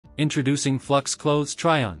Introducing Flux Clothes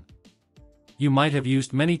Try-On. You might have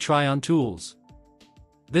used many try-on tools.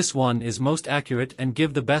 This one is most accurate and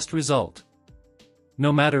give the best result.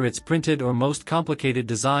 No matter its printed or most complicated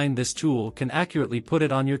design, this tool can accurately put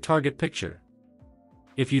it on your target picture.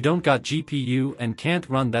 If you don't got GPU and can't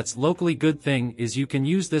run, that's locally good thing is you can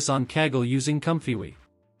use this on Kaggle using ComfyUI.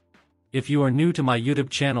 If you are new to my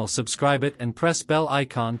YouTube channel, subscribe it and press bell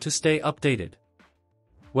icon to stay updated.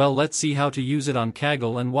 Well, let's see how to use it on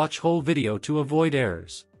Kaggle and watch whole video to avoid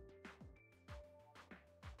errors.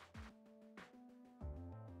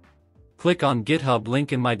 Click on GitHub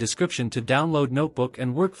link in my description to download notebook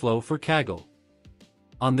and workflow for Kaggle.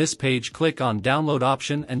 On this page, click on download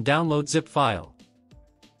option and download zip file.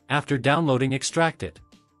 After downloading, extract it.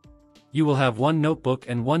 You will have one notebook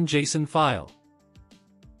and one JSON file.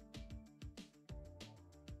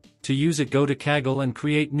 To use it, go to Kaggle and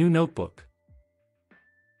create new notebook.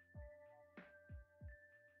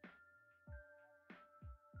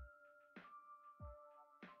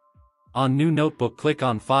 On new notebook, click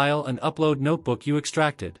on file and upload notebook you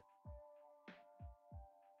extracted.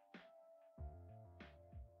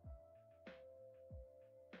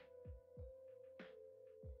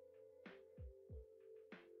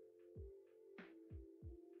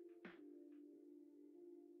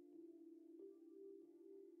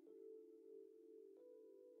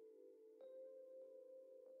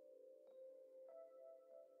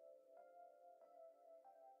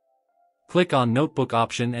 Click on Notebook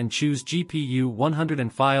option and choose GPU 100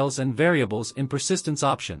 and Files and Variables in Persistence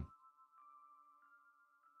option.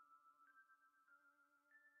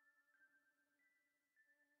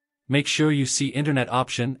 Make sure you see Internet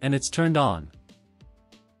option and it's turned on.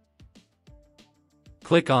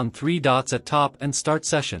 Click on 3 dots at top and start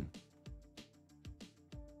session.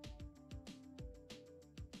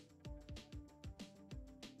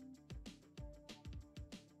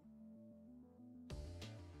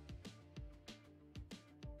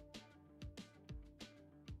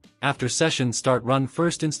 After session start, run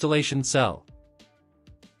first installation cell.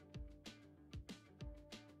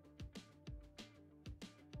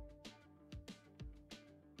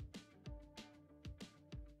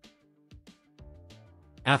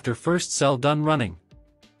 After first cell done running,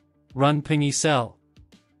 run pingy cell.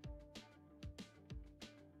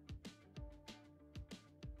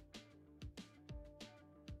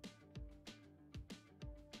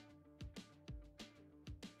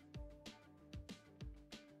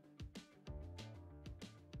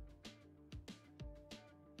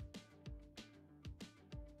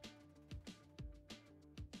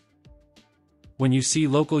 When you see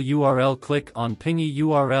local URL, click on pingy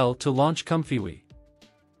URL to launch ComfyUI.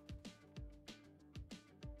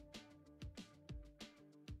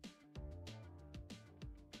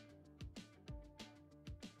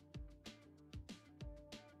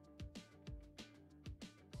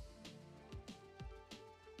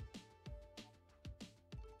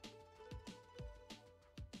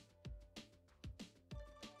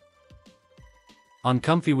 On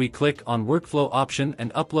ComfyUI, click on Workflow option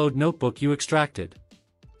and upload notebook you extracted.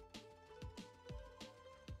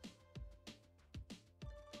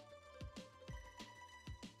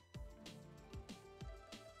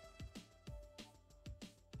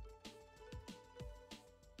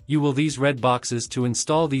 You will these red boxes to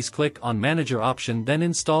install these. Click on Manager option, then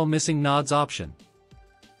install Missing Nodes option.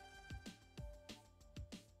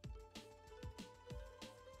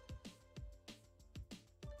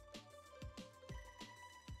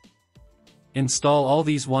 Install all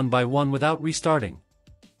these one by one without restarting.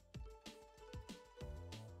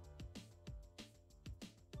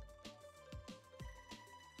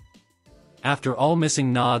 After all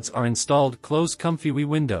missing nodes are installed, close ComfyUI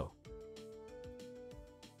window.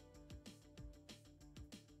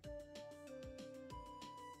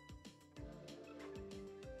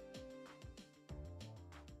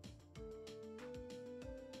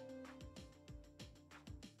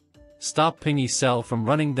 Stop pingy cell from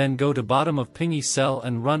running, then go to bottom of pingy cell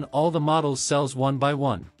and run all the models cells one by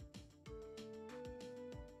one.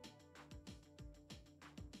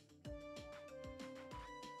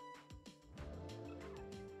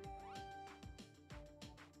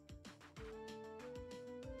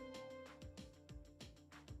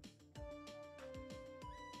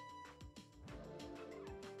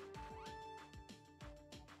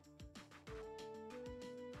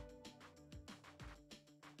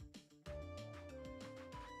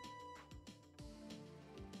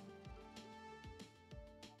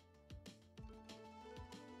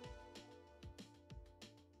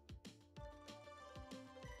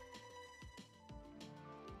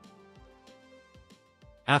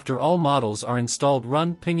 After all models are installed,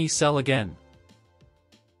 run pingy cell again.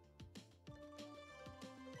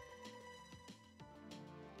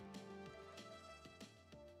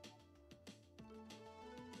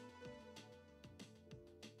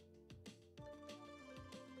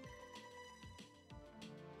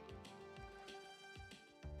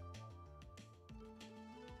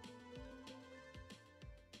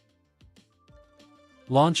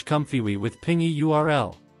 Launch ComfyUI with pingy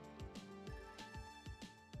URL.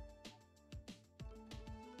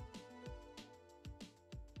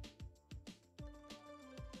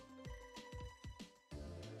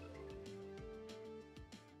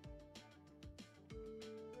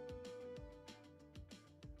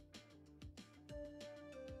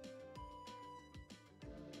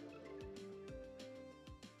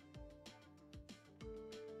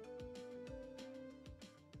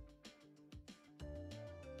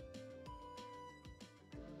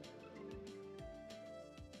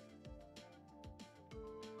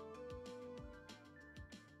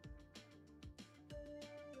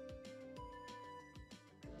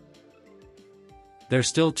 There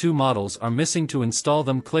still 2 models are missing. To install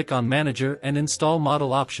them, click on Manager and Install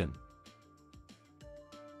Model option.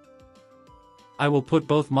 I will put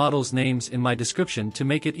both models' names in my description to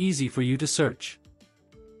make it easy for you to search.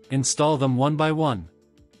 Install them one by one.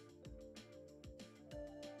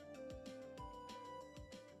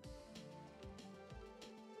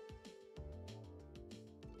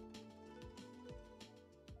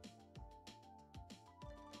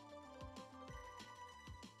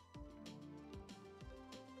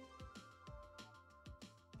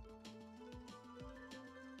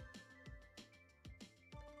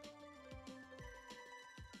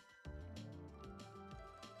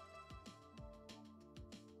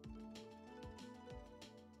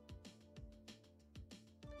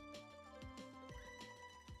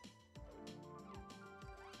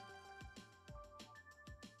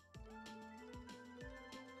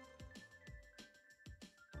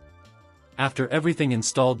 After everything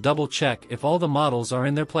installed, double-check if all the models are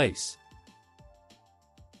in their place.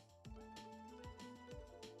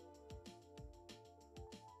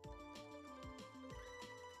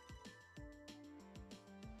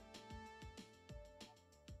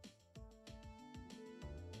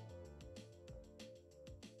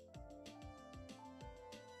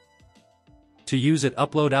 To use it,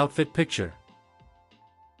 upload outfit picture.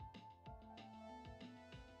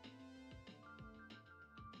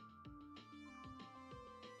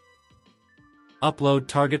 Upload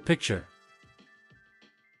target picture.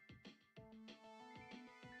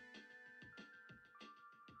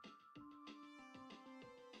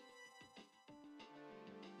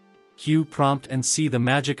 Cue prompt and see the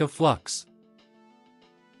magic of Flux.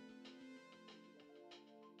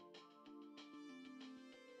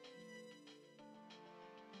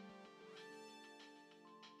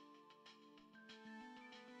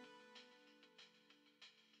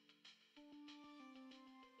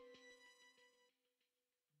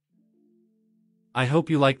 I hope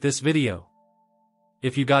you like this video.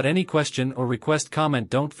 If you got any question or request, comment.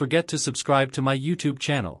 Don't forget to subscribe to my YouTube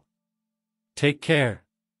channel. Take care.